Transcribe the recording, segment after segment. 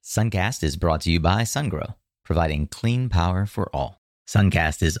Suncast is brought to you by SunGrow, providing clean power for all.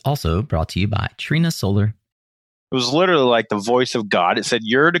 Suncast is also brought to you by Trina Solar. It was literally like the voice of God. It said,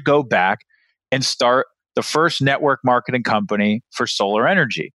 you're to go back and start the first network marketing company for solar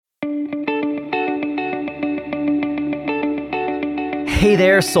energy. Hey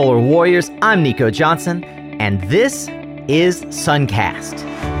there, Solar Warriors. I'm Nico Johnson, and this is Suncast.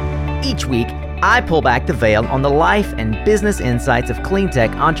 Each week, I pull back the veil on the life and business insights of clean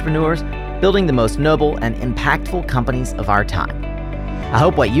tech entrepreneurs building the most noble and impactful companies of our time. I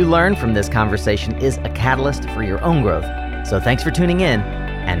hope what you learn from this conversation is a catalyst for your own growth. So thanks for tuning in,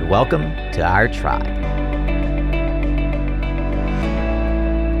 and welcome to our tribe.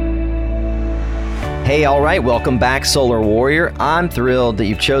 Hey, all right, welcome back, Solar Warrior. I'm thrilled that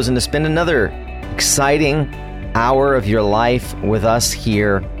you've chosen to spend another exciting hour of your life with us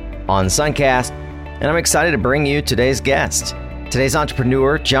here on Suncast, and I'm excited to bring you today's guest. Today's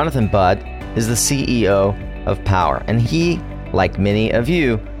entrepreneur, Jonathan Budd, is the CEO of Power, and he, like many of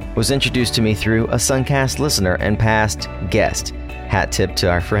you, was introduced to me through a Suncast listener and past guest. Hat tip to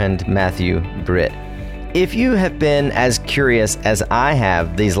our friend Matthew Britt. If you have been as curious as I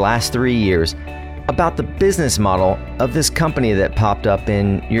have these last 3 years about the business model of this company that popped up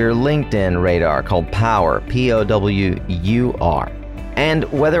in your LinkedIn radar called Power, P-O-W-U-R, and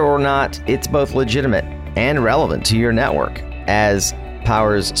whether or not it's both legitimate and relevant to your network, as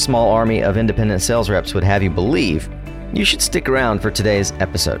Power's small army of independent sales reps would have you believe, you should stick around for today's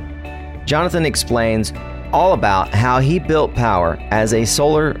episode. Jonathan explains all about how he built Power as a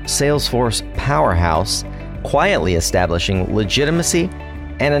solar Salesforce powerhouse, quietly establishing legitimacy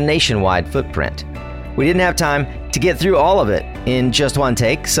and a nationwide footprint. We didn't have time to get through all of it in just one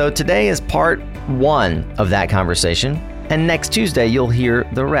take, so today is part one of that conversation, and next Tuesday you'll hear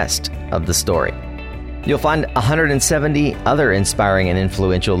the rest of the story. You'll find 170 other inspiring and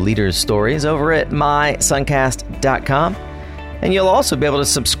influential leaders' stories over at mysuncast.com, and you'll also be able to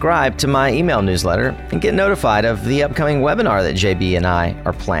subscribe to my email newsletter and get notified of the upcoming webinar that JB and I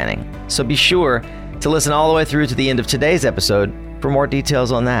are planning. So be sure to listen all the way through to the end of today's episode for more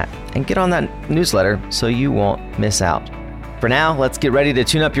details on that, and get on that newsletter so you won't miss out. For now, let's get ready to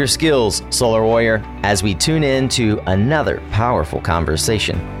tune up your skills, Solar Warrior, as we tune in to another powerful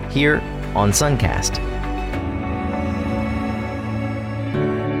conversation here on Suncast.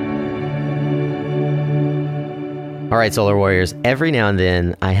 All right, Solar Warriors, every now and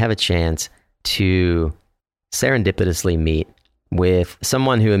then I have a chance to serendipitously meet with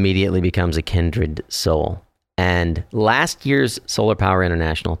someone who immediately becomes a kindred soul. And last year's Solar Power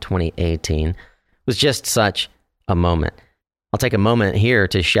International 2018 was just such a moment. I'll take a moment here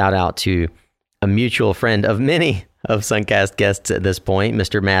to shout out to a mutual friend of many of Suncast guests at this point,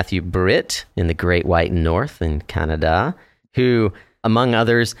 Mr. Matthew Britt in the Great White North in Canada, who, among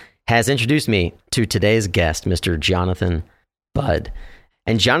others, has introduced me to today's guest, Mr. Jonathan Budd.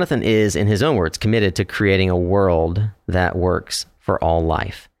 And Jonathan is, in his own words, committed to creating a world that works for all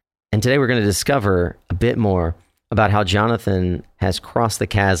life. And today we're going to discover a bit more about how Jonathan has crossed the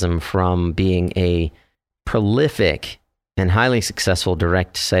chasm from being a prolific and highly successful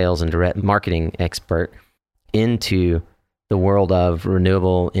direct sales and direct marketing expert into the world of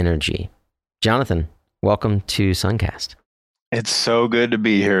renewable energy. Jonathan, welcome to Suncast. It's so good to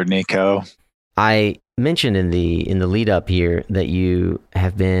be here, Nico. I mentioned in the lead up here that you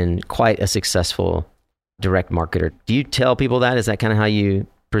have been quite a successful direct marketer. Do you tell people that? Is that kind of how you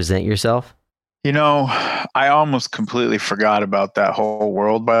present yourself? You know, I almost completely forgot about that whole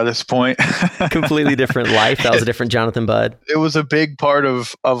world by this point. Completely different life. That was a different Jonathan Budd. It was a big part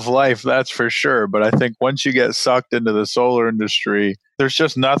of life, that's for sure. But I think once you get sucked into the solar industry, there's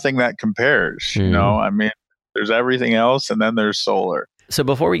just nothing that compares. You know, I mean, there's everything else, and then there's solar. So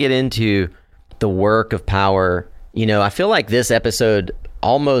before we get into the work of Power, you know, I feel like this episode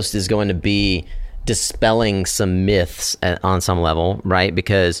almost is going to be dispelling some myths on some level, right?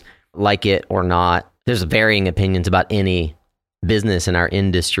 Because like it or not, there's varying opinions about any business in our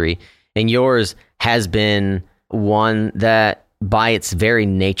industry. And yours has been one that by its very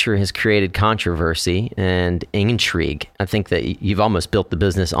nature has created controversy and intrigue. I think that you've almost built the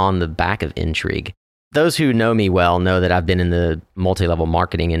business on the back of intrigue. Those who know me well know that I've been in the multi-level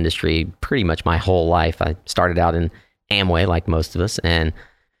marketing industry pretty much my whole life. I started out in Amway, like most of us, and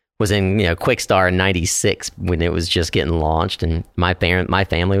was in Quickstar in '96 when it was just getting launched, and my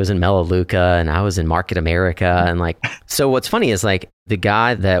family was in Melaleuca, and I was in Market America, and so what's funny is the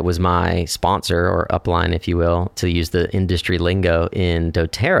guy that was my sponsor or upline, if you will, to use the industry lingo in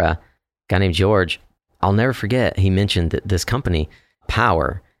doTERRA, a guy named George, I'll never forget. He mentioned that this company,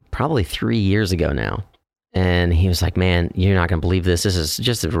 Power, probably 3 years ago now, And he was like, man, you're not going to believe this. This is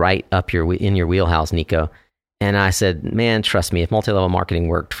just right up in your wheelhouse, Nico. And I said, man, trust me, if multi-level marketing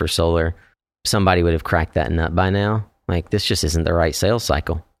worked for solar, somebody would have cracked that nut by now. Like, this just isn't the right sales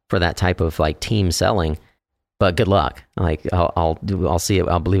cycle for that type of like team selling. But good luck. Like, I'll see it.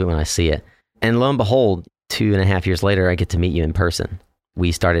 I'll believe it when I see it. And lo and behold, 2.5 years later, I get to meet you in person.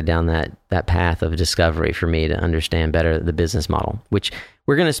 We started down that path of discovery for me to understand better the business model, which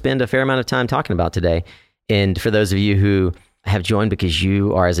we're going to spend a fair amount of time talking about today. And for those of you who have joined because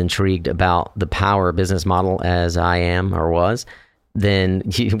you are as intrigued about the power business model as I am or was, then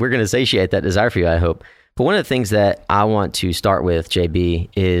we're going to satiate that desire for you, I hope. But one of the things that I want to start with, JB,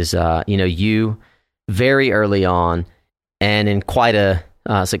 is you very early on and in quite a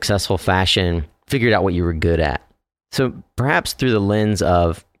successful fashion figured out what you were good at. So perhaps through the lens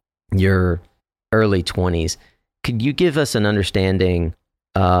of your early 20s, could you give us an understanding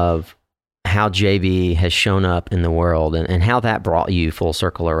of how JB has shown up in the world and how that brought you full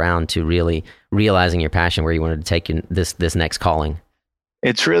circle around to really realizing your passion where you wanted to take this next calling?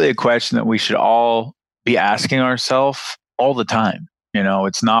 It's really a question that we should all be asking ourselves all the time.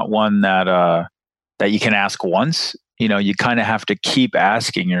 It's not one that you can ask once. You kind of have to keep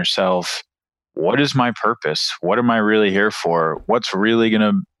asking yourself, what is my purpose? What am I really here for? What's really going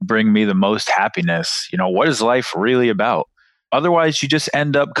to bring me the most happiness? What is life really about? Otherwise, you just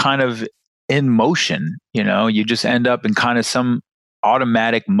end up kind of in motion. You just end up in kind of some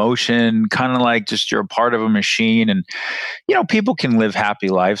automatic motion, kind of like just you're a part of a machine. And, people can live happy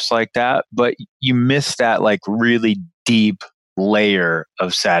lives like that, but you miss that like really deep layer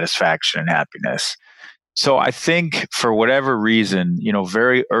of satisfaction and happiness. So I think for whatever reason,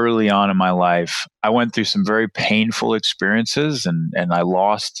 very early on in my life, I went through some very painful experiences and I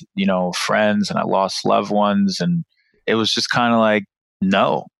lost, friends and I lost loved ones. And it was just kind of like,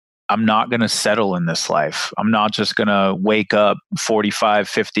 no, I'm not going to settle in this life. I'm not just going to wake up 45,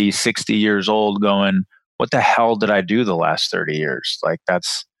 50, 60 years old going, what the hell did I do the last 30 years? Like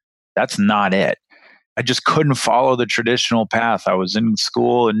that's not it. I just couldn't follow the traditional path. I was in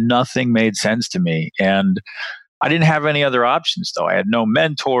school and nothing made sense to me. And I didn't have any other options though. I had no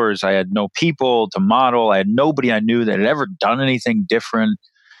mentors. I had no people to model. I had nobody I knew that had ever done anything different.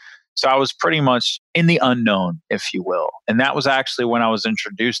 So I was pretty much in the unknown, if you will. And that was actually when I was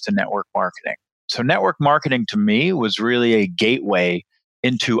introduced to network marketing. So network marketing to me was really a gateway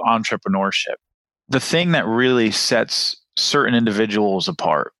into entrepreneurship. The thing that really sets certain individuals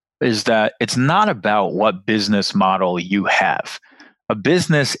apart is that it's not about what business model you have. A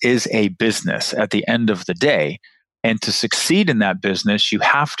business is a business at the end of the day. And to succeed in that business, you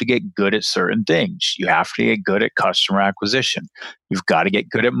have to get good at certain things. You have to get good at customer acquisition. You've got to get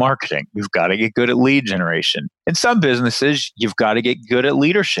good at marketing. You've got to get good at lead generation. In some businesses, you've got to get good at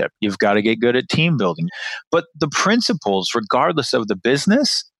leadership. You've got to get good at team building. But the principles, regardless of the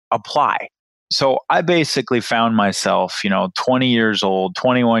business, apply. So I basically found myself, 20 years old,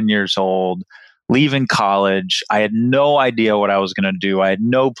 21 years old, leaving college. I had no idea what I was going to do. I had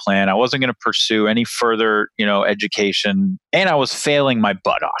no plan. I wasn't going to pursue any further, education. And I was failing my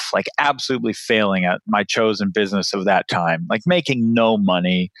butt off, like absolutely failing at my chosen business of that time, like making no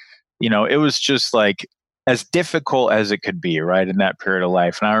money. It was just like as difficult as it could be, right, in that period of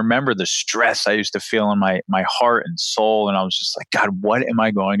life. And I remember the stress I used to feel in my heart and soul. And I was just like, God, what am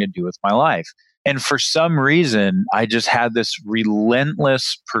I going to do with my life? And for some reason, I just had this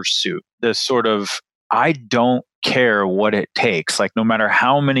relentless pursuit, this sort of, I don't care what it takes. Like, no matter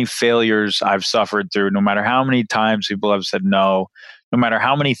how many failures I've suffered through, no matter how many times people have said no, no matter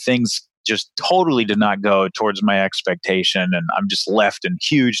how many things just totally did not go towards my expectation, and I'm just left in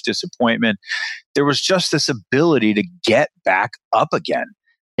huge disappointment, there was just this ability to get back up again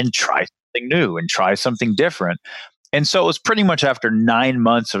and try something new and try something different. And so it was pretty much after 9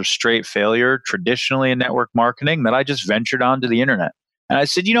 months of straight failure, traditionally in network marketing, that I just ventured onto the internet. And I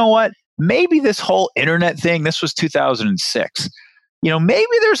said, you know what? Maybe this whole internet thing, this was 2006. Maybe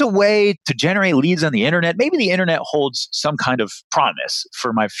there's a way to generate leads on the internet. Maybe the internet holds some kind of promise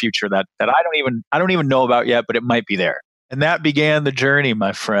for my future that I don't even know about yet, but it might be there. And that began the journey,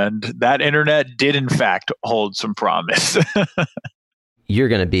 my friend. That internet did in fact hold some promise. You're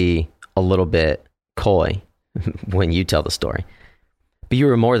going to be a little bit coy when you tell the story, but you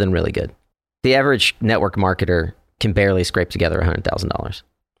were more than really good. The average network marketer can barely scrape together $100,000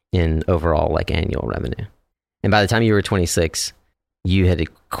 in overall annual revenue. And by the time you were 26, you had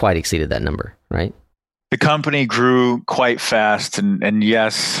quite exceeded that number, right? The company grew quite fast. And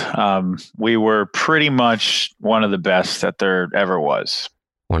yes, we were pretty much one of the best that there ever was.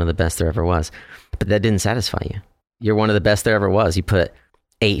 One of the best there ever was. But that didn't satisfy you. You're one of the best there ever was. You put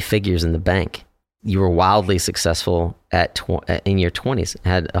 8 figures in the bank. you were wildly successful in your 20s,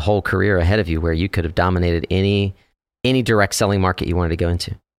 had a whole career ahead of you where you could have dominated any direct selling market you wanted to go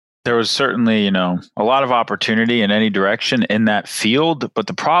into. There was certainly, a lot of opportunity in any direction in that field, but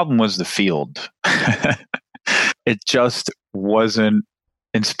the problem was the field. It just wasn't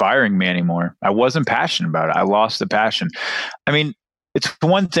inspiring me anymore. I wasn't passionate about it. I lost the passion. I mean, it's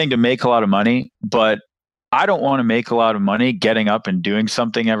one thing to make a lot of money, but I don't want to make a lot of money getting up and doing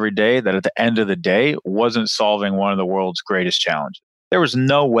something every day that at the end of the day wasn't solving one of the world's greatest challenges. There was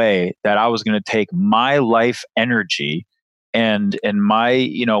no way that I was going to take my life energy and my,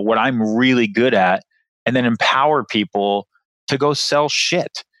 what I'm really good at, and then empower people to go sell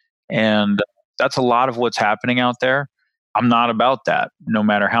shit. And that's a lot of what's happening out there. I'm not about that, no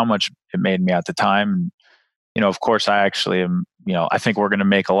matter how much it made me at the time. Of course, I actually am, I think we're going to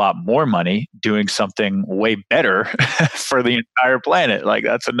make a lot more money doing something way better for the entire planet. Like,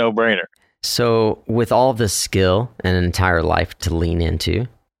 that's a no-brainer. So with all this skill and an entire life to lean into,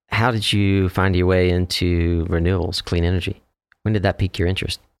 how did you find your way into renewables, clean energy? When did that pique your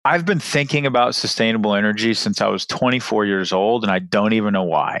interest? I've been thinking about sustainable energy since I was 24 years old, and I don't even know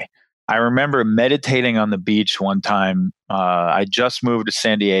why. I remember meditating on the beach one time. I just moved to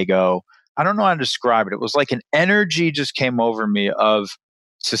San Diego. I don't know how to describe it. It was like an energy just came over me of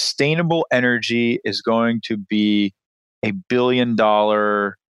sustainable energy is going to be a $1 billion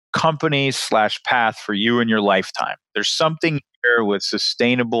company / path for you in your lifetime. There's something here with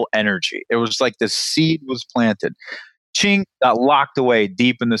sustainable energy. It was like the seed was planted. Ching, got locked away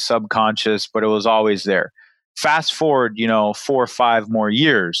deep in the subconscious, but it was always there. Fast forward, 4 or 5 more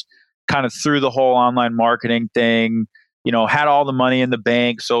years, kind of through the whole online marketing thing, had all the money in the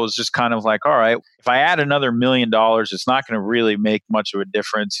bank. So it was just kind of like, all right, if I add another $1 million, it's not going to really make much of a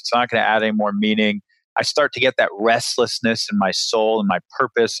difference. It's not going to add any more meaning. I start to get that restlessness in my soul and my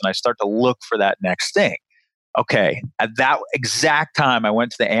purpose, and I start to look for that next thing. Okay, at that exact time, I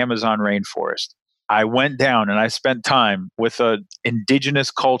went to the Amazon rainforest. I went down and I spent time with an indigenous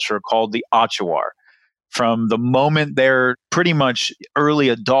culture called the Achuar. From the moment they're pretty much early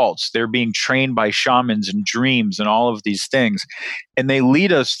adults, they're being trained by shamans and dreams and all of these things. And they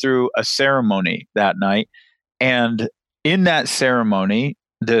lead us through a ceremony that night. And in that ceremony,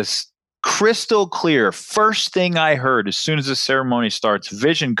 this crystal clear, first thing I heard as soon as the ceremony starts,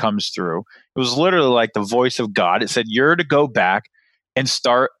 vision comes through. It was literally like the voice of God. It said, you're to go back and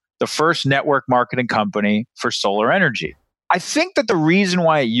start the first network marketing company for solar energy. I think that the reason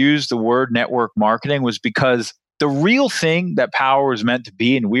why it used the word network marketing was because the real thing that power was meant to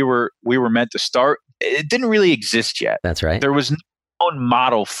be and we were meant to start, it didn't really exist yet. That's right. There was no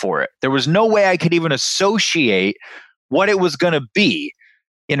model for it. There was no way I could even associate what it was going to be.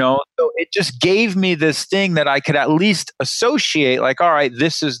 So it just gave me this thing that I could at least associate, like, all right,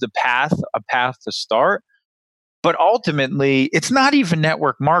 this is the path, a path to start. But ultimately, it's not even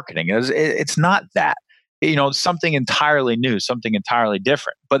network marketing. It's not that. Something entirely new, something entirely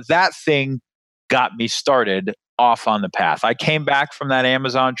different. But that thing got me started off on the path. I came back from that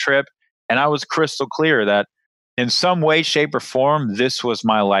Amazon trip and I was crystal clear that in some way, shape, or form, this was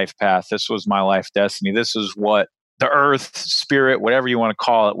my life path. This was my life destiny. This is what the earth, spirit, whatever you want to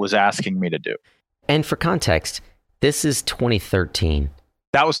call it, was asking me to do. And for context, this is 2013.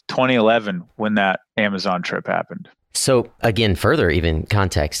 That was 2011 when that Amazon trip happened. So again, further even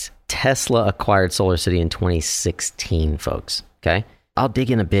context, Tesla acquired SolarCity in 2016, folks. Okay. I'll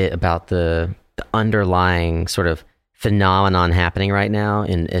dig in a bit about the underlying sort of phenomenon happening right now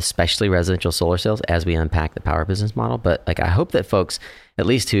in especially residential solar sales as we unpack the power business model. But I hope that folks, at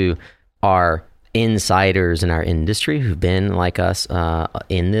least who are insiders in our industry, who've been like us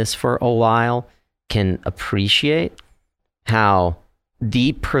in this for a while, can appreciate how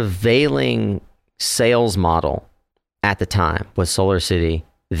the prevailing sales model at the time was SolarCity,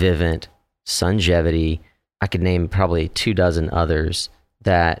 Vivint, Sungevity. I could name probably 24 others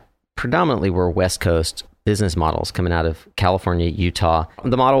that predominantly were West Coast business models coming out of California, Utah.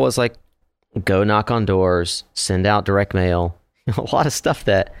 The model was like, go knock on doors, send out direct mail, a lot of stuff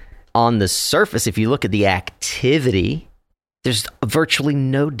that on the surface, if you look at the activity, there's virtually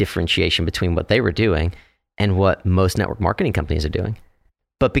no differentiation between what they were doing and what most network marketing companies are doing.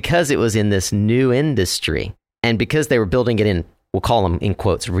 But because it was in this new industry and because they were building it in, we'll call them in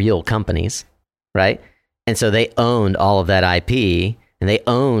quotes, real companies, right? And so they owned all of that IP and they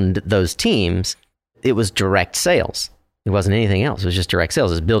owned those teams. It was direct sales. It wasn't anything else. It was just direct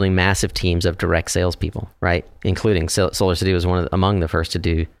sales. It was building massive teams of direct salespeople, right? Including SolarCity was among the first to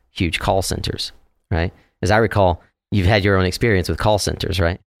do huge call centers, right? As I recall, you've had your own experience with call centers,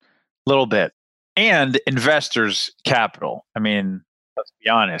 right? A little bit. And investors' capital. I mean, let's be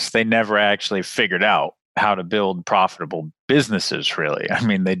honest, they never actually figured out how to build profitable businesses, really. I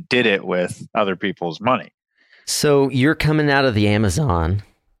mean, they did it with other people's money. So you're coming out of the Amazon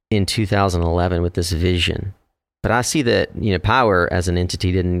in 2011 with this vision. But I see that, Power as an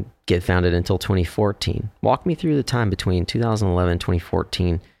entity didn't get founded until 2014. Walk me through the time between 2011 and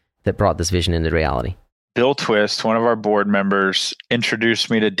 2014 that brought this vision into reality. Bill Twist, one of our board members, introduced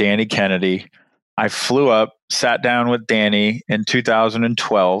me to Danny Kennedy. I flew up, sat down with Danny in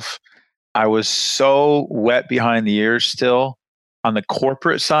 2012. I was so wet behind the ears still on the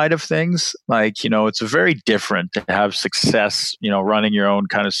corporate side of things. It's very different to have success, running your own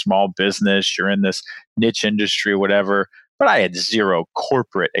kind of small business. You're in this niche industry, whatever. But I had zero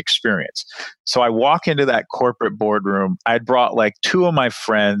corporate experience. So I walk into that corporate boardroom. I had brought two of my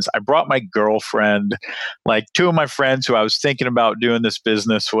friends. I brought my girlfriend, two of my friends who I was thinking about doing this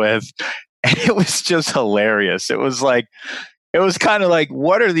business with. And it was just hilarious. It was kind of like,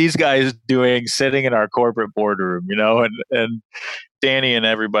 what are these guys doing sitting in our corporate boardroom, And Danny and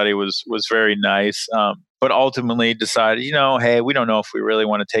everybody was very nice, but ultimately decided, hey, we don't know if we really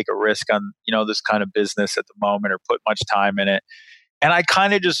want to take a risk on, this kind of business at the moment or put much time in it. And I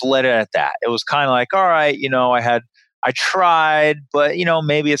kind of just let it at that. It was kind of like, all right, I tried, but,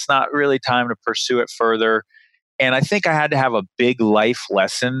 maybe it's not really time to pursue it further. And I think I had to have a big life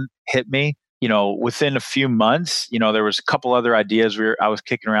lesson hit me. Within a few months, there was a couple other ideas I was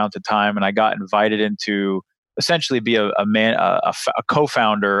kicking around at the time, and I got invited into essentially be a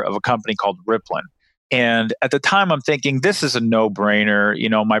co-founder of a company called Ripplin. And at the time, I'm thinking this is a no-brainer.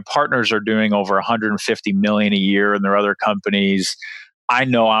 My partners are doing over 150 million a year in their other companies. I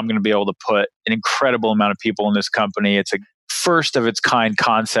know I'm going to be able to put an incredible amount of people in this company. It's a first of its kind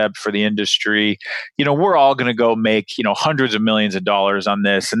concept for the industry. We're all going to go make, hundreds of millions of dollars on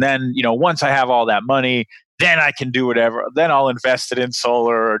this. And then, once I have all that money, then I can do whatever. Then I'll invest it in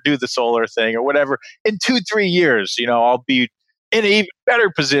solar or do the solar thing or whatever. In 2-3 years, I'll be in an even better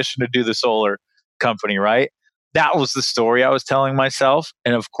position to do the solar company, right? That was the story I was telling myself.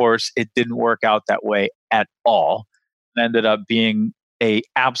 And of course, it didn't work out that way at all. It ended up being an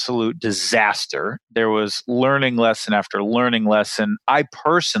absolute disaster. There was learning lesson after learning lesson. I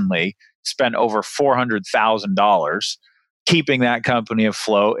personally spent over $400,000 keeping that company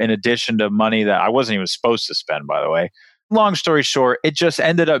afloat, in addition to money that I wasn't even supposed to spend, by the way. Long story short, it just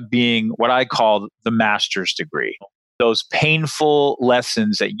ended up being what I called the master's degree. Those painful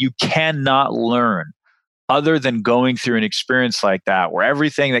lessons that you cannot learn other than going through an experience like that, where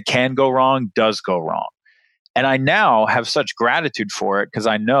everything that can go wrong does go wrong. And I now have such gratitude for it because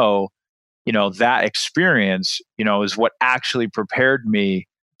I know, that experience, is what actually prepared me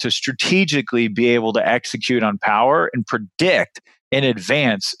to strategically be able to execute on Power and predict in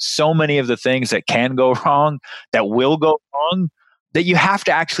advance so many of the things that can go wrong, that will go wrong, that you have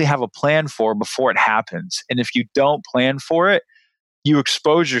to actually have a plan for before it happens. And if you don't plan for it, you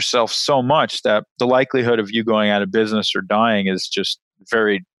expose yourself so much that the likelihood of you going out of business or dying is just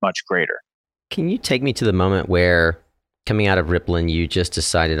very much greater. Can you take me to the moment where, coming out of Ripplin, you just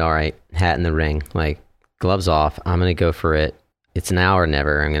decided, all right, hat in the ring, gloves off, I'm going to go for it. It's now or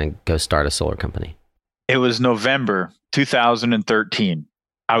never. I'm going to go start a solar company. It was November 2013.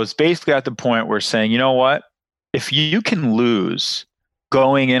 I was basically at the point where saying, you know what? If you can lose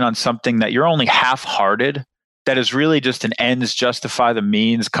going in on something that you're only half-hearted, that is really just an ends justify the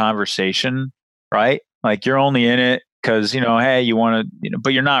means conversation, right? You're only in it because, hey, you want to,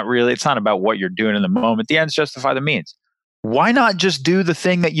 but you're not really, it's not about what you're doing in the moment. The ends justify the means. Why not just do the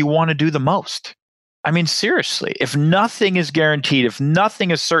thing that you want to do the most? I mean, seriously, if nothing is guaranteed, if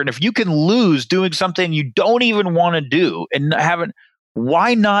nothing is certain, if you can lose doing something you don't even want to do and haven't,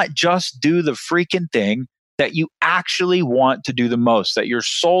 why not just do the freaking thing that you actually want to do the most, that your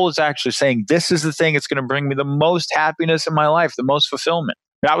soul is actually saying, this is the thing that's going to bring me the most happiness in my life, the most fulfillment.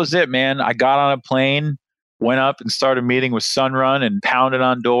 That was it, man. I got on a plane, went up and started meeting with Sunrun and pounded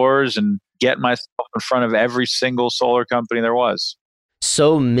on doors and getting myself in front of every single solar company there was.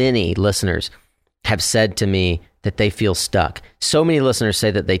 So many listeners have said to me that they feel stuck. So many listeners say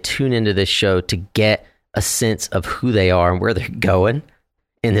that they tune into this show to get a sense of who they are and where they're going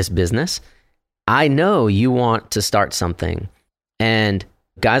in this business. I know you want to start something, and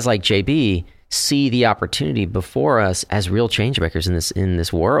guys like JB see the opportunity before us as real change makers in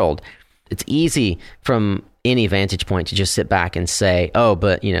this world. It's easy from any vantage point to just sit back and say, oh,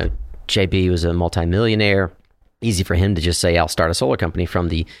 but JB was a multimillionaire. Easy for him to just say, I'll start a solar company from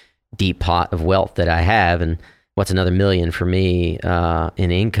the deep pot of wealth that I have, and what's another million for me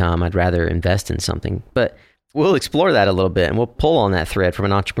in income? I'd rather invest in something. But we'll explore that a little bit, and we'll pull on that thread from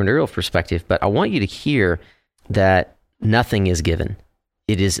an entrepreneurial perspective. But I want you to hear that nothing is given.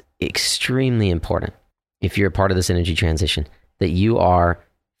 It is extremely important, if you're a part of this energy transition, that you are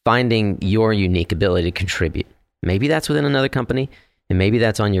finding your unique ability to contribute. Maybe that's within another company, and maybe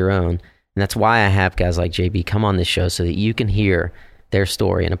that's on your own. And that's why I have guys like JB come on this show, so that you can hear their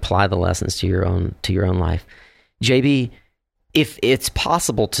story and apply the lessons to your own life. JB, if it's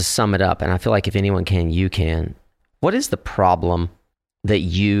possible to sum it up, and I feel like if anyone can, you can, what is the problem that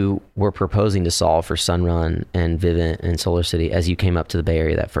you were proposing to solve for Sunrun and Vivint and SolarCity as you came up to the Bay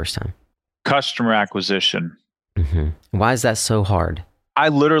Area that first time? Customer acquisition. Mm-hmm. Why is that so hard? I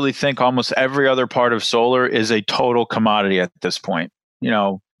literally think almost every other part of solar is a total commodity at this point.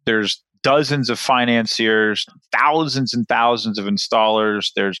 There's dozens of financiers, thousands and thousands of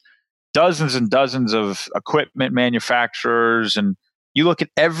installers. There's dozens and dozens of equipment manufacturers. And you look at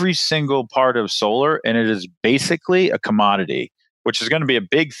every single part of solar, and it is basically a commodity, which is going to be a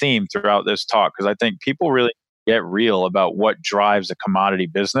big theme throughout this talk, because I think people really get real about what drives a commodity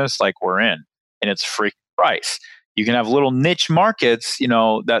business like we're in, and it's freaking price. You can have little niche markets,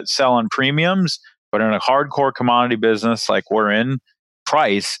 that sell on premiums, but in a hardcore commodity business like we're in,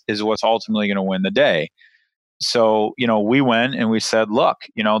 price is what's ultimately going to win the day. So, we went and we said, look,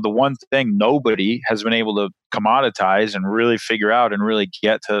 the one thing nobody has been able to commoditize and really figure out and really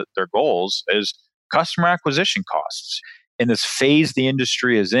get to their goals is customer acquisition costs. In this phase the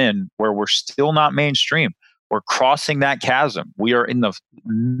industry is in, where we're still not mainstream, we're crossing that chasm. We are in the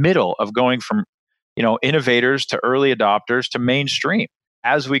middle of going from, innovators to early adopters to mainstream.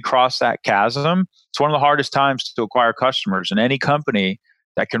 As we cross that chasm, it's one of the hardest times to acquire customers. And any company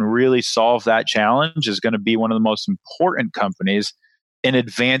that can really solve that challenge is going to be one of the most important companies in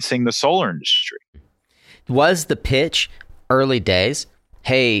advancing the solar industry. Was the pitch early days,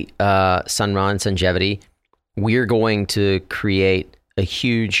 hey, Sunrun, Sungevity, we're going to create a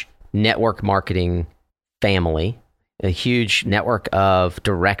huge network marketing family, a huge network of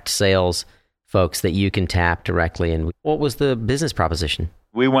direct sales folks that you can tap directly? And what was the business proposition?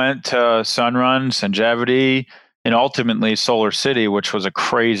 We went to Sunrun, Sungevity, and ultimately SolarCity, which was a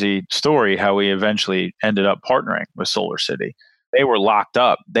crazy story how we eventually ended up partnering with SolarCity. They were locked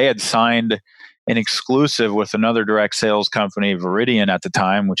up. They had signed an exclusive with another direct sales company, Viridian at the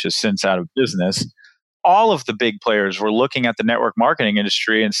time, which is since out of business. All of the big players were looking at the network marketing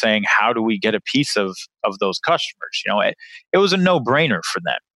industry and saying, how do we get a piece of those customers? It was a no-brainer for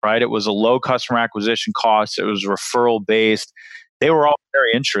them, right? It was a low customer acquisition cost. It was referral based. They were all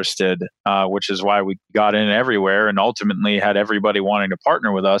very interested, which is why we got in everywhere and ultimately had everybody wanting to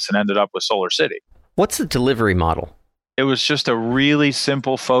partner with us and ended up with SolarCity. What's the delivery model? It was just a really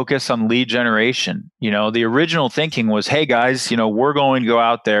simple focus on lead generation. The original thinking was, hey guys, we're going to go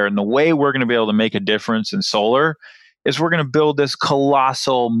out there, and the way we're going to be able to make a difference in solar is we're going to build this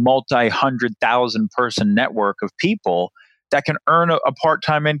colossal multi-100,000 person network of people that can earn a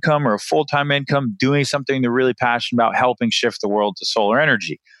part-time income or a full-time income doing something they're really passionate about, helping shift the world to solar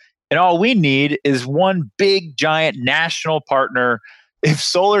energy. And all we need is one big, giant national partner. If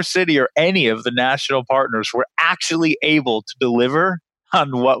SolarCity or any of the national partners were actually able to deliver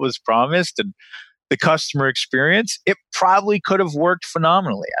on what was promised and the customer experience, it probably could have worked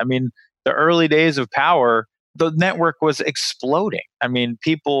phenomenally. I mean, the early days of Power, the network was exploding. I mean,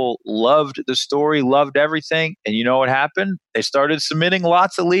 people loved the story, loved everything. And you know what happened? They started submitting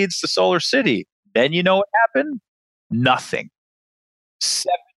lots of leads to SolarCity. Then you know what happened? Nothing.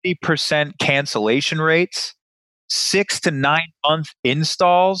 70% cancellation rates. 6 to 9 month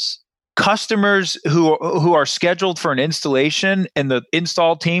installs, customers who are scheduled for an installation and the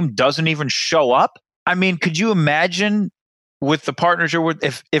install team doesn't even show up. I mean, could you imagine with the partners you're with,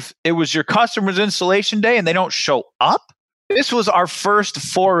 if it was your customer's installation day and they don't show up? This was our first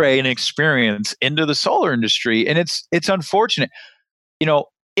foray and experience into the solar industry. And it's unfortunate.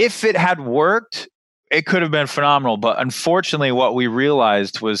 If it had worked, it could have been phenomenal. But unfortunately, what we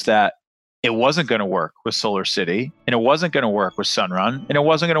realized was that it wasn't going to work with SolarCity, and it wasn't going to work with Sunrun, and it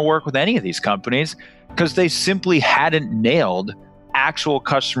wasn't going to work with any of these companies because they simply hadn't nailed actual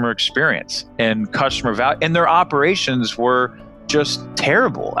customer experience and customer value, and their operations were just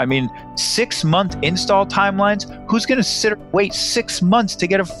terrible. I mean, 6-month install timelines. Who's going to wait 6 months to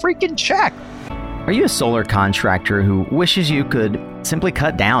get a freaking check? Are you a solar contractor who wishes you could simply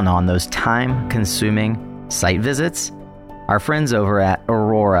cut down on those time-consuming site visits? Our friends over at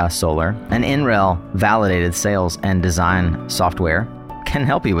Aurora Solar, an NREL validated sales and design software, can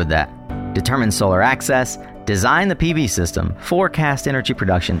help you with that. Determine solar access, design the PV system, forecast energy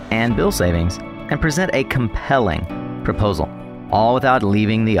production and bill savings, and present a compelling proposal, all without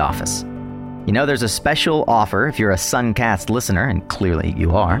leaving the office. There's a special offer if you're a Suncast listener, and clearly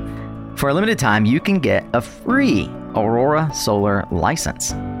you are. For a limited time, you can get a free Aurora Solar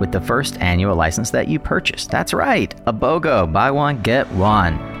license with the first annual license that you purchase. That's right, a BOGO, buy one, get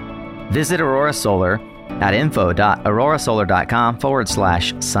one. Visit Aurora Solar at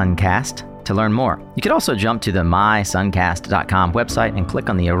info.aurorasolar.com/suncast to learn more. You could also jump to the mysuncast.com website and click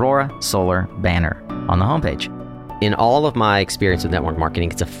on the Aurora Solar banner on the homepage. In all of my experience with network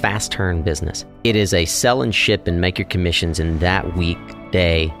marketing, it's a fast turn business. It is a sell and ship and make your commissions in that week,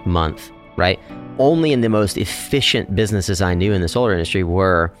 day, month, right? Only in the most efficient businesses I knew in the solar industry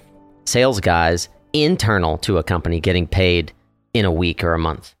were sales guys internal to a company getting paid in a week or a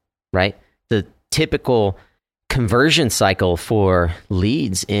month, right? The typical conversion cycle for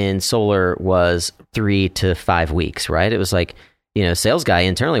leads in solar was 3 to 5 weeks, right? It was like, sales guy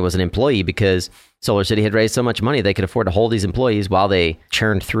internally was an employee because Solar City had raised so much money they could afford to hold these employees while they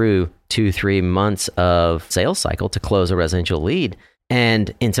churned through 2-3 months of sales cycle to close a residential lead.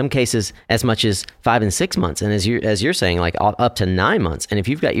 And in some cases, as much as 5 and 6 months. And as you're saying, like up to 9 months. And if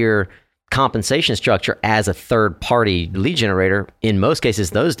you've got your compensation structure as a third-party lead generator, in most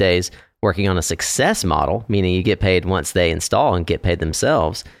cases those days, working on a success model, meaning you get paid once they install and get paid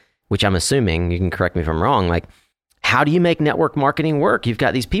themselves, which I'm assuming, you can correct me if I'm wrong, like, how do you make network marketing work? You've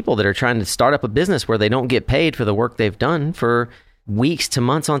got these people that are trying to start up a business where they don't get paid for the work they've done for weeks to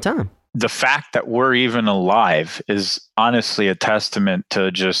months on time. The fact that we're even alive is honestly a testament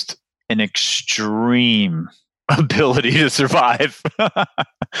to just an extreme ability to survive.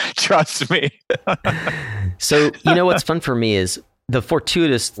 Trust me. So, what's fun for me is the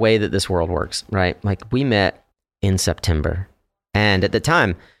fortuitous way that this world works, right? Like, we met in September, and at the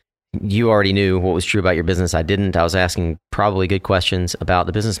time, you already knew what was true about your business. I didn't. I was asking probably good questions about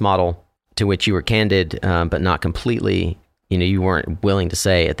the business model, to which you were candid, but not completely. You weren't willing to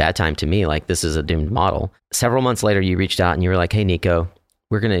say at that time to me, like, this is a doomed model. Several months later, you reached out and you were like, hey, Nico,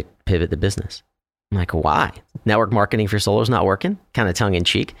 we're going to pivot the business. I'm like, why? Network marketing for solar is not working? Kind of tongue in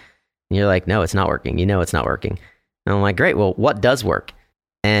cheek. And you're like, no, it's not working. It's not working. And I'm like, great. Well, what does work?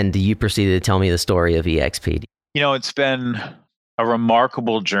 And you proceeded to tell me the story of EXP. It's been a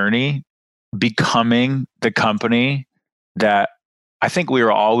remarkable journey becoming the company that I think we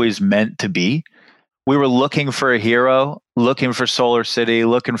were always meant to be. We were looking for a hero, looking for Solar City,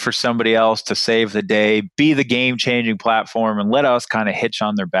 looking for somebody else to save the day, be the game-changing platform, and let us kind of hitch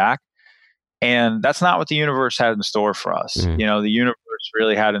on their back. And that's not what the universe had in store for us. The universe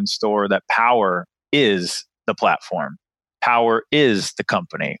really had in store that power is the platform. Power is the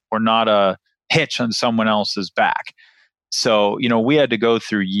company. We're not a hitch on someone else's back. So, we had to go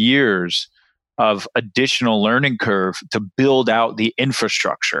through years of additional learning curve to build out the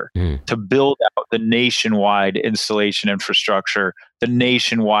infrastructure, to build out the nationwide installation infrastructure, the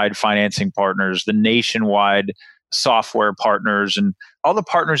nationwide financing partners, the nationwide software partners, and all the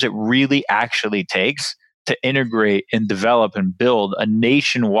partners it really actually takes to integrate and develop and build a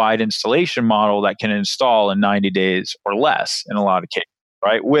nationwide installation model that can install in 90 days or less in a lot of cases,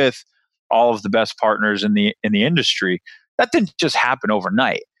 right? With all of the best partners in the industry. That didn't just happen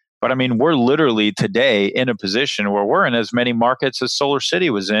overnight. But I mean, we're literally today in a position where we're in as many markets as Solar City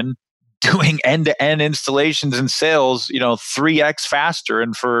was in, doing end-to-end installations and sales, 3x faster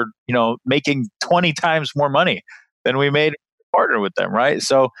and for, making 20 times more money than we made partner with them, right?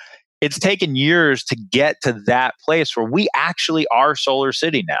 So it's taken years to get to that place where we actually are Solar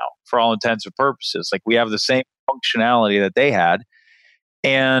City now, for all intents and purposes. Like, we have the same functionality that they had.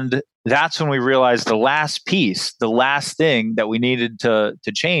 And that's when we realized the last piece, the last thing that we needed to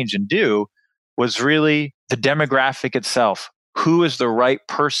change and do was really the demographic itself. Who is the right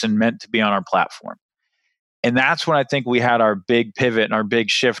person meant to be on our platform? And that's when I think we had our big pivot and our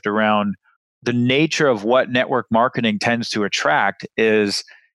big shift around the nature of what network marketing tends to attract is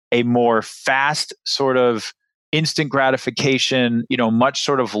a more fast sort of instant gratification, much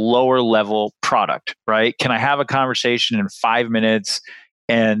sort of lower level product, right? Can I have a conversation in 5 minutes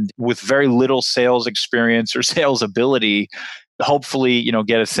and with very little sales experience or sales ability, hopefully,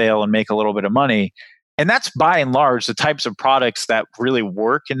 get a sale and make a little bit of money? And that's by and large the types of products that really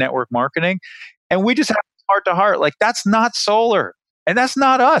work in network marketing. And we just have heart to heart, like, that's not solar. And that's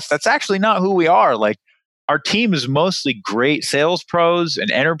not us. That's actually not who we are. Like, our team is mostly great sales pros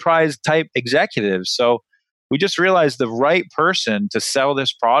and enterprise type executives. So we just realized the right person to sell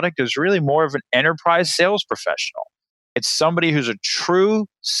this product is really more of an enterprise sales professional. It's somebody who's a true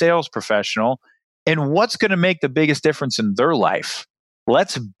sales professional. And what's going to make the biggest difference in their life?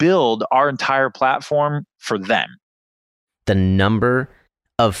 Let's build our entire platform for them. The number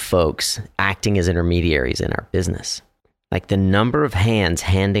of folks acting as intermediaries in our business, like the number of hands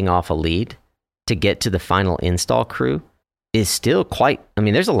handing off a lead to get to the final install crew, is still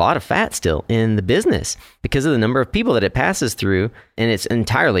there's a lot of fat still in the business because of the number of people that it passes through, and it's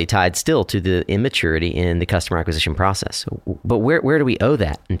entirely tied still to the immaturity in the customer acquisition process. But where do we owe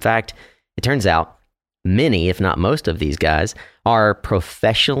that? In fact, it turns out many, if not most of these guys are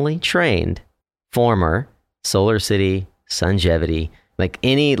professionally trained former SolarCity, Sungevity, like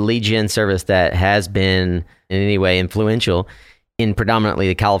any lead gen service that has been in any way influential in predominantly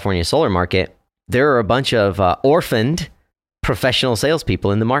the California solar market. There are a bunch of orphaned professional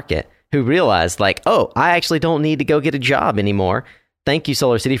salespeople in the market who realize like, oh, I actually don't need to go get a job anymore. Thank you,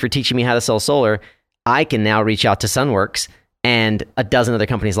 SolarCity, for teaching me how to sell solar. I can now reach out to Sunworks and a dozen other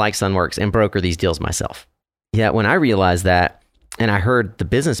companies like Sunworks and broker these deals myself. Yeah, when I realized that, and I heard the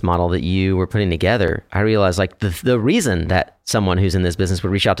business model that you were putting together, I realized like the reason that someone who's in this business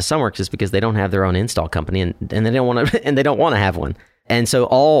would reach out to Sunworks is because they don't have their own install company and they don't want to and they don't want to have one. And so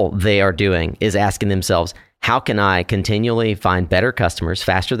all they are doing is asking themselves, how can I continually find better customers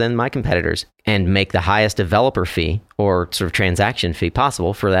faster than my competitors and make the highest developer fee or sort of transaction fee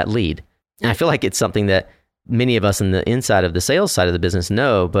possible for that lead? And I feel like it's something that many of us in the inside of the sales side of the business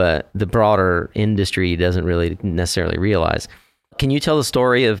know, but the broader industry doesn't really necessarily realize. Can you tell the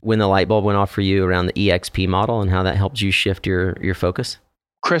story of when the light bulb went off for you around the EXP model and how that helped you shift your focus?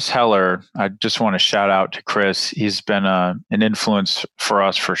 Chris Heller, I just want to shout out to Chris. He's been an influence for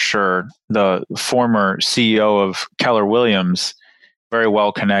us for sure. The former CEO of Keller Williams, very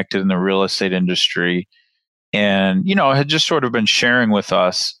well connected in the real estate industry. And, had just sort of been sharing with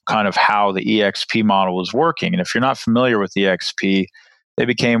us kind of how the EXP model was working. And if you're not familiar with EXP, they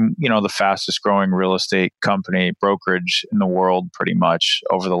became, the fastest growing real estate company brokerage in the world pretty much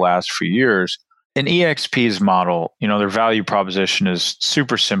over the last few years. In EXP's model, their value proposition is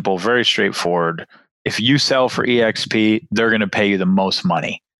super simple, very straightforward. If you sell for EXP, they're going to pay you the most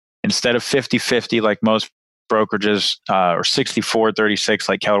money. Instead of 50-50 like most brokerages or 64-36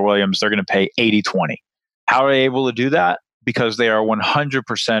 like Keller Williams, they're going to pay 80-20. How are they able to do that? Because they are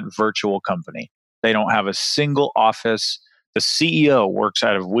 100% virtual company. They don't have a single office. The CEO works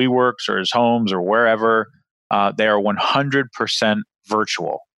out of WeWorks or his homes or wherever. They are 100%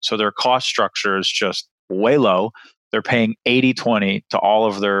 virtual. So their cost structure is just way low. They're paying 80-20 to all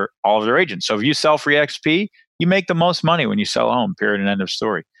of their agents. So if you sell for EXP, you make the most money when you sell a home, period and end of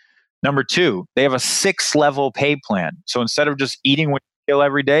story. Number two, they have a 6-level pay plan. So instead of just eating what you kill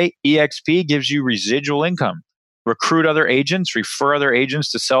every day, EXP gives you residual income. Recruit other agents, refer other agents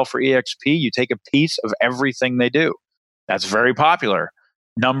to sell for EXP. You take a piece of everything they do. That's very popular.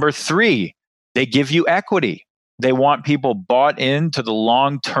 Number three, they give you equity. They want people bought into the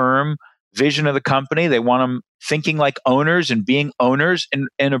long-term vision of the company. They want them thinking like owners and being owners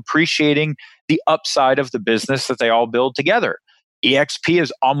and appreciating the upside of the business that they all build together. EXP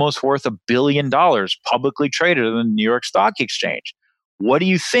is almost worth $1 billion publicly traded in the New York Stock Exchange. What do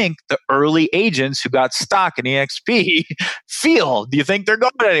you think the early agents who got stock in EXP feel? Do you think they're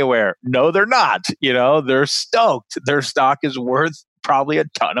going anywhere? No, they're not. They're stoked. Their stock is worth probably a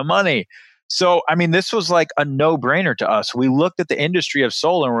ton of money. So, this was like a no-brainer to us. We looked at the industry of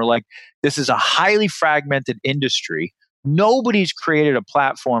solar and we're like, this is a highly fragmented industry. Nobody's created a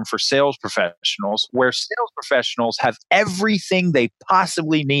platform for sales professionals where sales professionals have everything they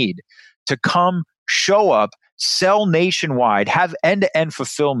possibly need to come, show up, sell nationwide, have end-to-end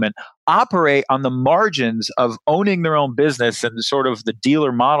fulfillment, operate on the margins of owning their own business and sort of the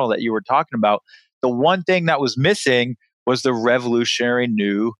dealer model that you were talking about. The one thing that was missing was the revolutionary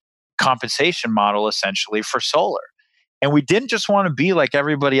new compensation model essentially for solar. And we didn't just want to be like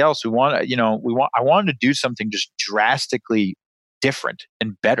everybody else. I wanted to do something just drastically different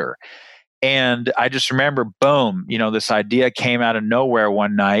and better. And I just remember, boom, this idea came out of nowhere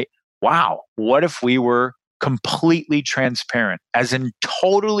one night. Wow, what if we were completely transparent, as in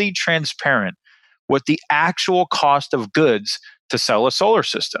totally transparent with the actual cost of goods to sell a solar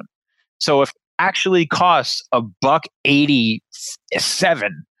system? So if it actually costs $187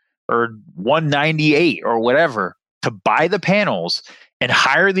 or $198 or whatever to buy the panels and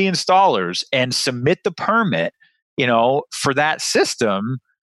hire the installers and submit the permit, for that system,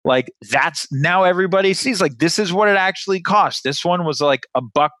 like that's now everybody sees like this is what it actually costs. This one was like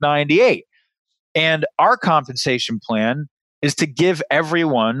 $198. And our compensation plan is to give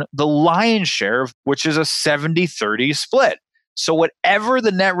everyone the lion's share, which is a 70-30 split. So whatever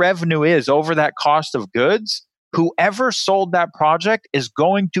the net revenue is over that cost of goods, whoever sold that project is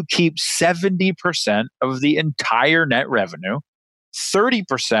going to keep 70% of the entire net revenue.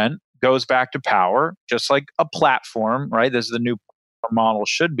 30% goes back to power, just like a platform, right? This is the new model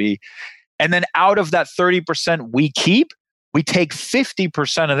should be. And then out of that 30% we keep, we take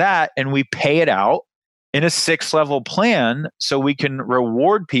 50% of that and we pay it out in a 6-level plan so we can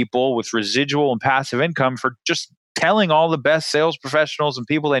reward people with residual and passive income for just telling all the best sales professionals and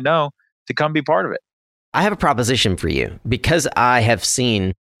people they know to come be part of it. I have a proposition for you because I have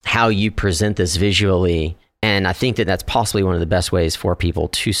seen how you present this visually, and I think that that's possibly one of the best ways for people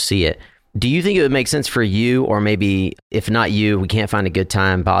to see it. Do you think it would make sense for you, or maybe if not you, we can't find a good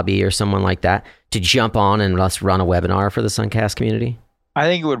time, Bobby or someone like that, to jump on and let's run a webinar for the Suncast community? I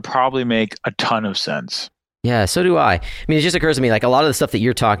think it would probably make a ton of sense. Yeah, so do I. I mean, it just occurs to me, like a lot of the stuff that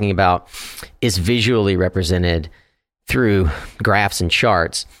you're talking about is visually represented through graphs and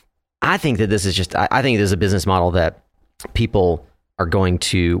charts. I think that this is just, I think this is a business model that people are going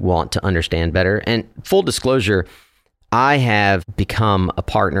to want to understand better. And full disclosure, I have become a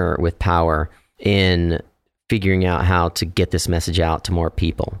partner with Power in figuring out how to get this message out to more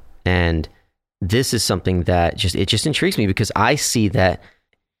people. And this is something that just intrigues me because I see that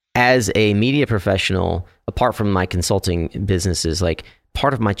as a media professional, apart from my consulting businesses, like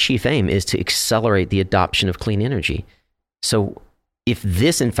part of my chief aim is to accelerate the adoption of clean energy. So if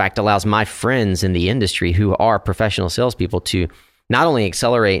this, in fact, allows my friends in the industry who are professional salespeople to not only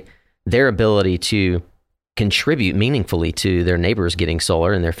accelerate their ability to contribute meaningfully to their neighbors getting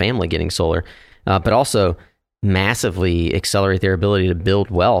solar and their family getting solar, but also massively accelerate their ability to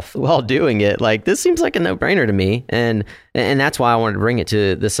build wealth while doing it, like this seems like a no-brainer to me. And that's why I wanted to bring it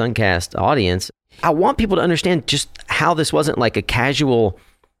to the Suncast audience. I want people to understand just how this wasn't like a casual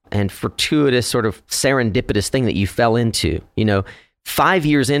and fortuitous sort of serendipitous thing that you fell into. 5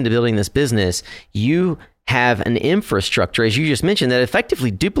 years into building this business, you have an infrastructure, as you just mentioned, that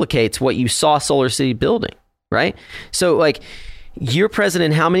effectively duplicates what you saw SolarCity building, right? So like you're present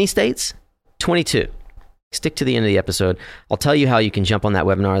in how many states? 22. Stick to the end of the episode. I'll tell you how you can jump on that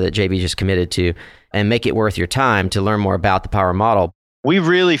webinar that JB just committed to and make it worth your time to learn more about the Power model. We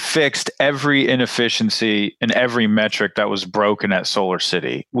really fixed every inefficiency and every metric that was broken at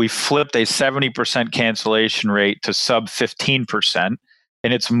SolarCity. We flipped a 70% cancellation rate to sub 15%,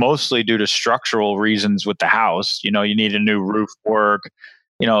 and it's mostly due to structural reasons with the house. You need a new roof work,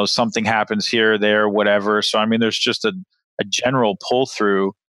 something happens here, there, whatever. So, I mean, there's just a general pull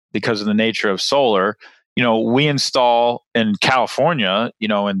through because of the nature of solar. We install in California,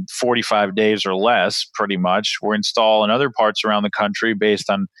 in 45 days or less, pretty much. We're install in other parts around the country based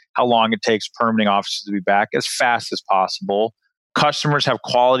on how long it takes permitting offices to be back as fast as possible. Customers have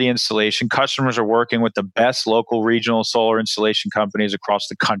quality installation. Customers are working with the best local regional solar installation companies across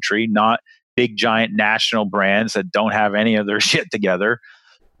the country, not big giant national brands that don't have any of their shit together.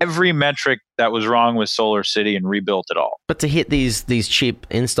 Every metric that was wrong with SolarCity and rebuilt it all. But to hit these cheap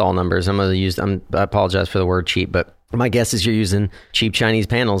install numbers, I apologize for the word cheap, but my guess is you're using cheap Chinese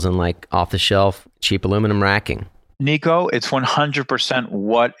panels and like off the shelf, cheap aluminum racking. Nico, it's 100%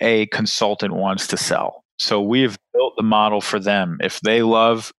 what a consultant wants to sell. So we have built the model for them. If they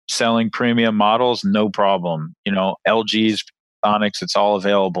love selling premium models, no problem. LG's, Sonics, it's all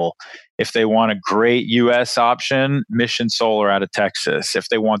available. If they want a great US option, Mission Solar out of Texas. If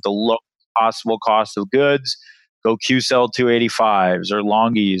they want the lowest possible cost of goods, go QCell 285s or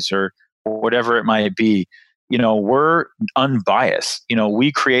Longies or whatever it might be. We're unbiased.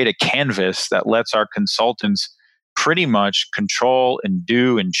 We create a canvas that lets our consultants pretty much control and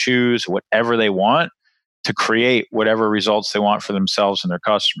do and choose whatever they want to create whatever results they want for themselves and their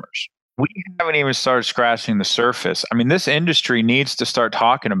customers. We haven't even started scratching the surface. I mean, this industry needs to start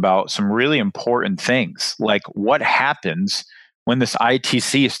talking about some really important things, like what happens when this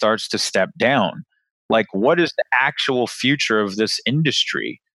ITC starts to step down? Like, what is the actual future of this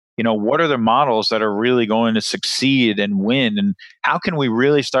industry? What are the models that are really going to succeed and win? And how can we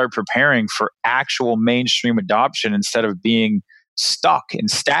really start preparing for actual mainstream adoption instead of being stuck and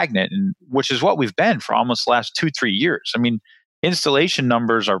stagnant, and which is what we've been for almost the last 2-3 years. I mean, installation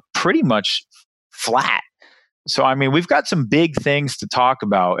numbers are pretty much flat. So, I mean, we've got some big things to talk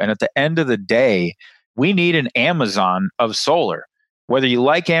about. And at the end of the day, we need an Amazon of solar. Whether you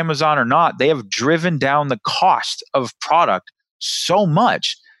like Amazon or not, they have driven down the cost of product so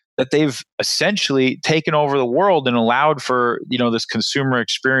much that they've essentially taken over the world and allowed for, this consumer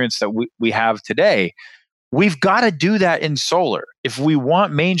experience that we have today. We've got to do that in solar. If we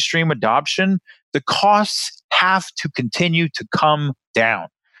want mainstream adoption, the costs have to continue to come down.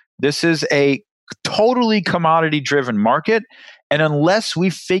 This is a totally commodity-driven market, and unless we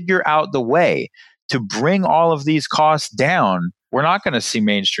figure out the way to bring all of these costs down, we're not going to see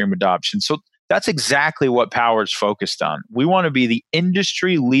mainstream adoption. So that's exactly what Power's focused on. We want to be the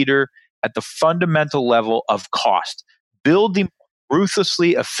industry leader at the fundamental level of cost. Build the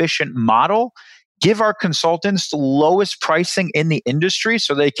ruthlessly efficient model, give our consultants the lowest pricing in the industry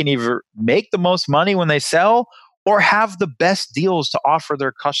so they can either make the most money when they sell or have the best deals to offer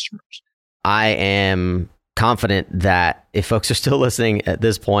their customers. I am confident that if folks are still listening at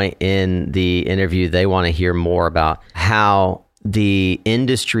this point in the interview, they want to hear more about how the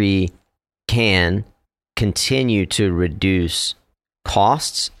industry can continue to reduce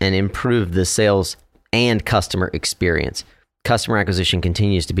costs and improve the sales and customer experience. Customer acquisition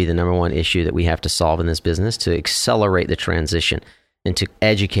continues to be the number one issue that we have to solve in this business to accelerate the transition and to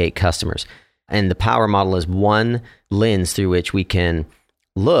educate customers. And the power model is one lens through which we can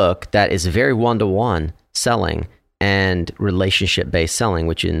look that is very one-to-one selling and relationship-based selling,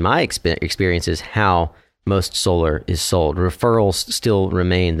 which in my experience is how most solar is sold. Referrals still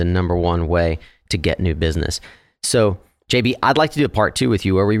remain the number one way to get new business. So, JB, I'd like to do a part 2 with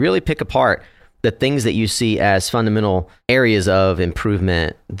you where we really pick apart the things that you see as fundamental areas of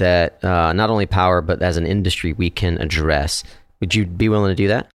improvement that not only power, but as an industry we can address. Would you be willing to do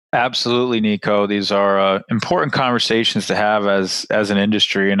that? Absolutely, Nico. These are important conversations to have as an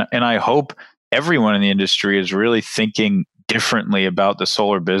industry. And I hope everyone in the industry is really thinking differently about the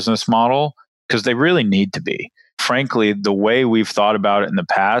solar business model because they really need to be. Frankly, the way we've thought about it in the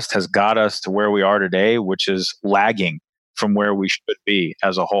past has got us to where we are today, which is lagging from where we should be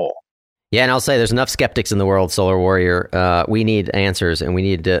as a whole. Yeah, and I'll say there's enough skeptics in the world, Solar Warrior. We need answers and we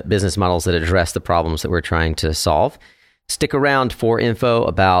need business models that address the problems that we're trying to solve. Stick around for info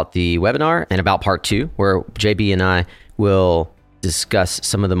about the webinar and about part 2, where JB and I will discuss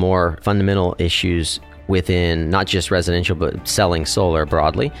some of the more fundamental issues within not just residential, but selling solar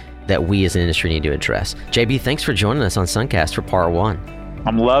broadly that we as an industry need to address. JB, thanks for joining us on Suncast for part 1.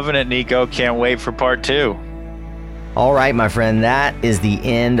 I'm loving it, Nico. Can't wait for part 2. All right, my friend, that is the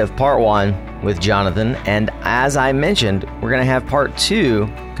end of part 1 with Jonathan. And as I mentioned, we're going to have part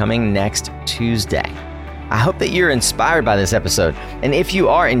 2 coming next Tuesday. I hope that you're inspired by this episode. And if you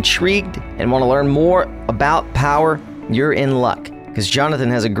are intrigued and want to learn more about power, you're in luck because Jonathan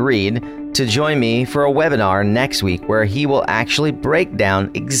has agreed to join me for a webinar next week where he will actually break down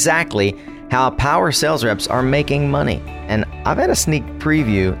exactly how power sales reps are making money. And I've had a sneak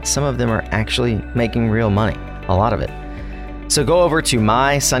preview. Some of them are actually making real money, a lot of it. So go over to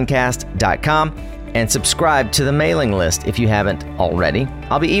mysuncast.com and subscribe to the mailing list if you haven't already.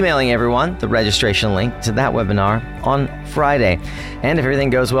 I'll be emailing everyone the registration link to that webinar on Friday. And if everything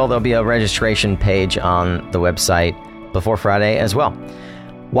goes well, there'll be a registration page on the website before Friday as well.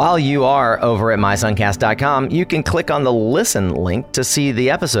 While you are over at mysuncast.com, you can click on the listen link to see the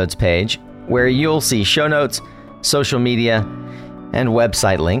episodes page where you'll see show notes, social media, and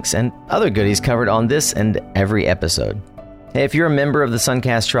website links and other goodies covered on this and every episode. Hey, if you're a member of the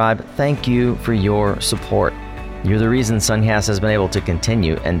Suncast tribe, thank you for your support. You're the reason Suncast has been able to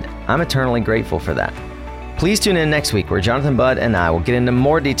continue, and I'm eternally grateful for that. Please tune in next week where Jonathan Budd and I will get into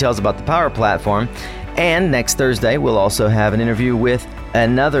more details about the Power Platform. And next Thursday, we'll also have an interview with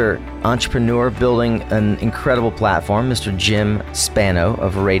another entrepreneur building an incredible platform, Mr. Jim Spano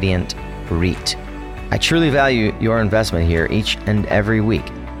of Radiant REIT. I truly value your investment here each and every week.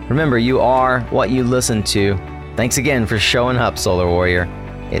 Remember, you are what you listen to. Thanks again for showing up, Solar Warrior.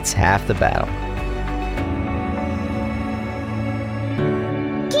 It's half the battle.